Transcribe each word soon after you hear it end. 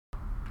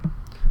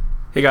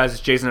Hey guys,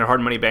 it's Jason at Hard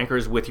Money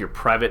Bankers with your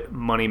Private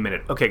Money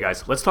Minute. Okay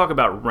guys, let's talk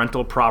about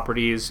rental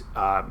properties,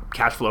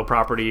 cash flow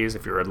properties,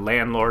 if you're a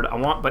landlord.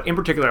 But in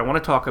particular, I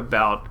want to talk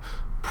about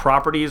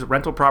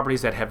rental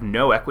properties that have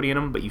no equity in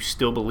them, but you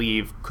still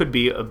believe could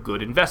be a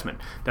good investment.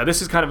 Now this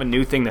is kind of a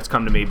new thing that's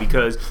come to me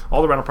because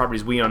all the rental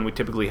properties we own, we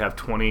typically have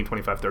 20,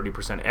 25,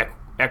 30%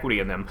 equity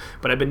in them.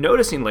 But I've been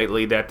noticing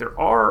lately that there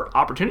are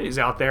opportunities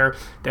out there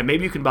that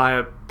maybe you can buy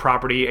a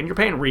property and you're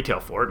paying retail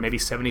for it, maybe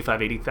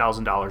 $75,000,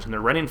 $80,000, and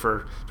they're renting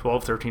for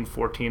 $1,200, $1,300,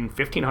 $1,400,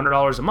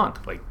 $1,500 a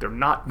month. Like they're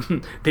not,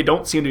 they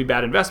don't seem to be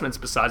bad investments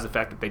besides the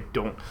fact that they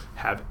don't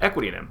have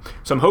equity in them.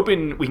 So I'm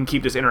hoping we can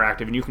keep this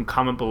interactive and you can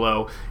comment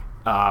below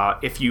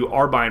if you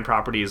are buying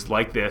properties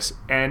like this,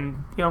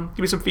 and give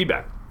me some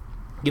feedback.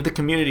 Give the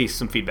community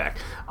some feedback.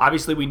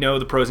 Obviously, we know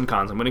the pros and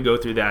cons. I'm going to go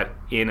through that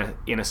in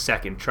a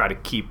second. Try to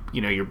keep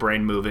your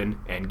brain moving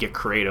and get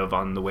creative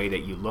on the way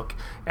that you look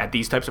at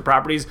these types of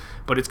properties.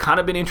 But it's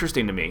kind of been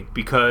interesting to me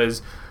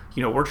because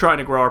we're trying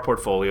to grow our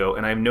portfolio,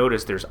 and I've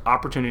noticed there's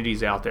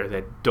opportunities out there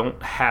that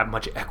don't have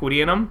much equity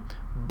in them,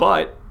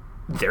 but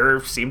there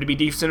seem to be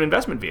decent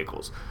investment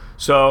vehicles.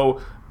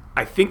 So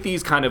I think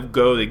these kind of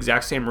go the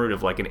exact same route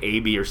of like an A,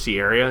 B, or C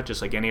area,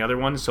 just like any other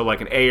one. So like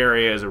an A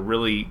area is a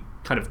really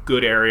kind of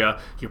good area.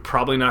 You're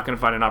probably not going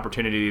to find an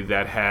opportunity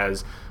that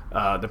has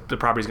the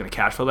property is going to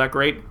cash flow that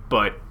great,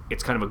 but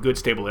it's kind of a good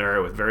stable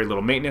area with very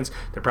little maintenance.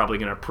 They're probably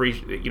going to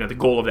appreciate, the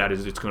goal of that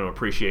is it's going to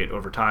appreciate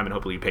over time and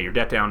hopefully you pay your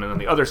debt down. And on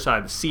the other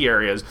side, the C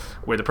areas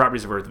where the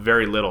properties are worth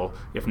very little,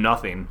 if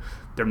nothing,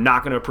 they're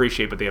not going to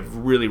appreciate, but they have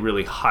really,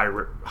 really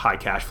high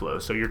cash flow.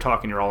 So you're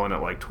all in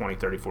at like $20,000,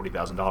 $30,000,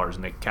 $40,000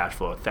 and they cash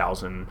flow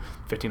 $1,000,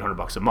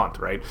 $1,500 a month,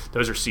 right?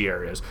 Those are C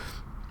areas.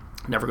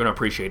 Never going to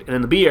appreciate. And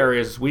then the B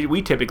areas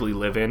we typically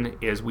live in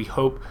is we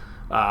hope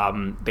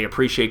they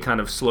appreciate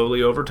kind of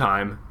slowly over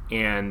time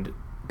and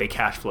they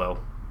cash flow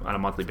on a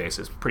monthly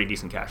basis, pretty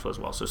decent cash flow as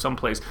well. So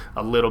someplace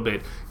a little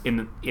bit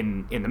in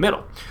the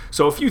middle.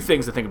 So a few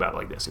things to think about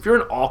like this. If you're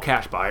an all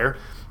cash buyer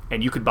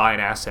and you could buy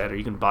an asset or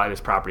you can buy this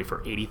property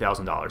for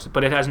 $80,000,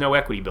 but it has no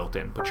equity built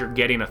in, but you're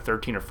getting a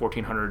 $1,300 or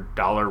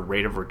 $1,400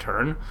 rate of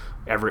return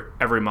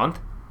every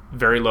month,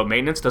 very low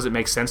maintenance. Does it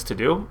make sense to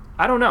do?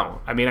 I don't know.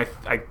 I mean,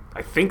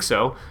 I think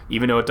so,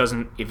 even though if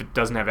it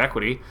doesn't have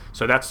equity.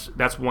 So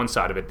that's one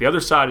side of it. The other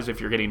side is if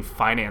you're getting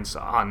finance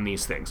on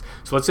these things.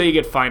 So let's say you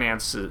get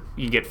financing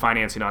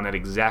on that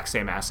exact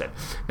same asset.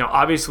 Now,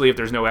 obviously, if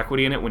there's no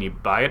equity in it when you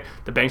buy it,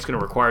 the bank's going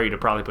to require you to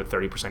probably put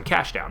 30%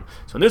 cash down.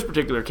 So in this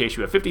particular case,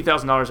 you have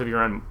 $50,000 of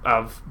your own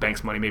of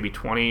bank's money, maybe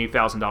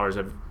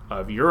 $20,000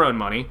 of your own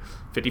money,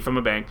 50 from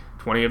a bank,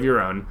 20 of your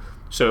own.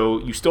 So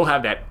you still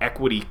have that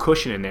equity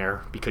cushion in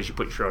there because you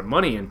put your own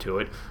money into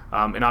it.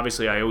 And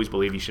obviously, I always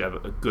believe you should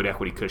have a good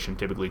equity cushion,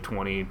 typically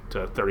 20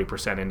 to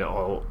 30% into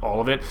all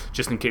of it,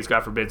 just in case, God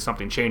forbid,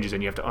 something changes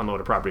and you have to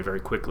unload a property very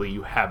quickly.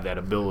 You have that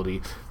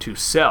ability to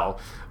sell.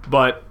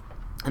 But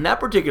in that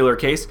particular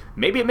case,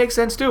 maybe it makes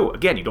sense too.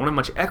 Again, you don't have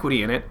much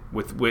equity in it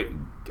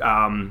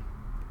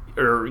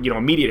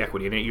immediate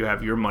equity in it. You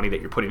have your money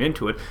that you're putting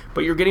into it,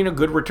 but you're getting a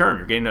good return.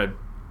 You're getting a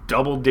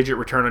double-digit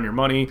return on your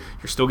money.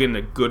 You're still getting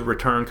a good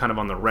return kind of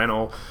on the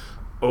rental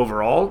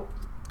overall.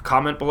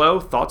 Comment below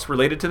thoughts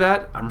related to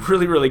that. I'm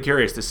really, really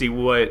curious to see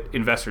what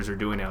investors are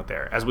doing out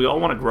there. As we all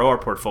want to grow our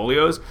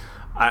portfolios,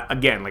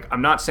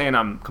 I'm not saying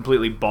I'm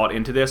completely bought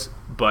into this,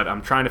 but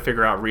I'm trying to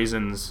figure out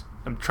reasons.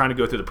 I'm trying to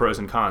go through the pros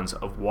and cons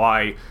of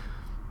why,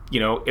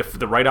 if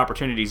the right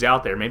opportunity is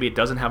out there, maybe it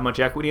doesn't have much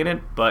equity in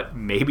it, but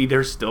maybe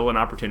there's still an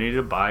opportunity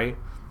to buy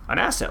an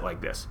asset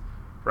like this,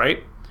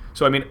 right?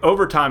 So, I mean,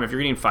 over time, if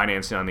you're getting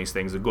financing on these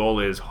things, the goal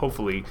is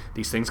hopefully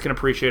these things can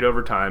appreciate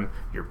over time.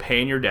 You're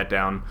paying your debt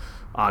down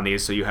on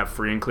these, so you have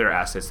free and clear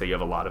assets that you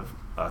have a lot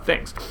of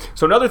things.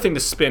 So another thing to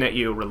spin at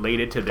you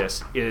related to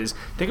this is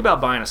think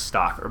about buying a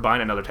stock or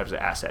buying another type of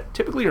asset.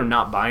 Typically, you're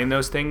not buying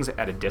those things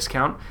at a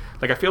discount.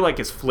 Like I feel like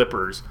as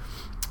flippers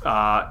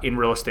in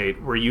real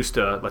estate, we're used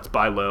to let's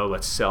buy low,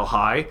 let's sell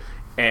high.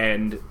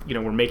 And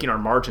we're making our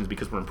margins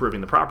because we're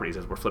improving the properties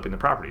as we're flipping the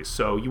properties.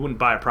 So you wouldn't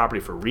buy a property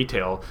for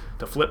retail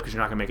to flip because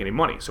you're not going to make any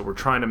money. So we're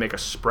trying to make a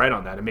spread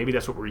on that, and maybe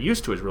that's what we're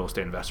used to as real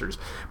estate investors.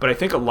 But I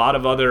think a lot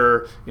of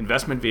other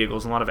investment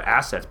vehicles, a lot of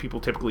assets,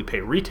 people typically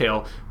pay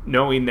retail,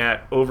 knowing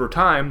that over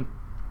time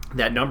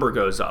that number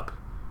goes up,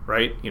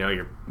 right?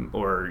 Your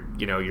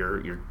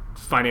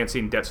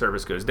financing debt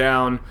service goes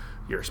down,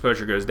 your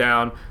exposure goes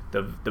down,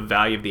 the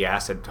value of the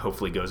asset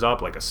hopefully goes up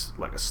like a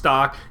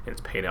stock, and it's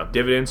paying out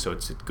dividends, so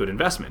it's a good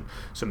investment.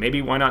 So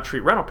maybe why not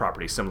treat rental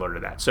properties similar to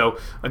that? So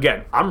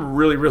again, I'm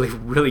really, really,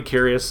 really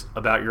curious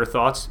about your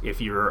thoughts. If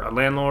you're a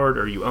landlord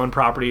or you own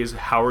properties,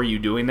 how are you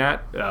doing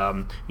that?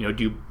 Do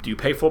you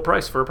pay full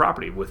price for a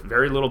property with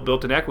very little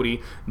built-in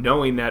equity,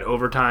 knowing that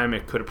over time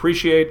it could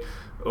appreciate?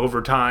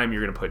 Over time,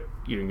 you're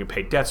going to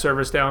pay debt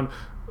service down.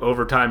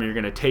 over time you're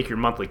going to take your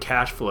monthly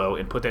cash flow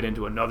and put that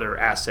into another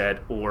asset,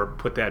 or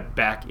put that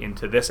back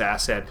into this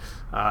asset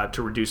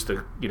to reduce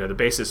the the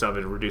basis of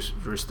it,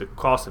 reduce the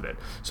cost of it.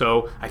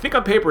 So I think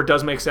on paper it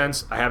does make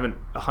sense. I haven't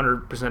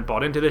 100%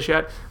 bought into this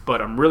yet,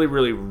 but I'm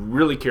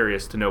really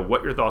curious to know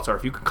what your thoughts are.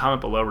 If you can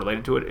comment below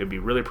related to it, it'd be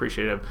really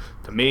appreciative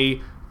to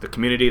me, the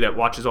community that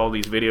watches all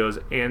these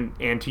videos,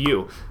 and to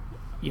you.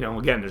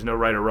 Again, there's no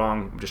right or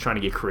wrong. I'm just trying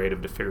to get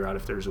creative to figure out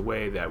if there's a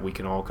way that we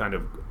can all kind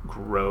of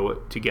grow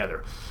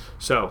together.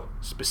 So,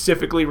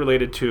 specifically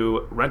related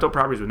to rental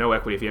properties with no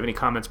equity, if you have any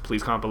comments,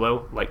 please comment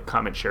below. Like,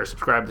 comment, share,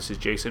 subscribe. This is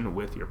Jason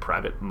with your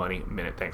Private Money Minute. Thanks.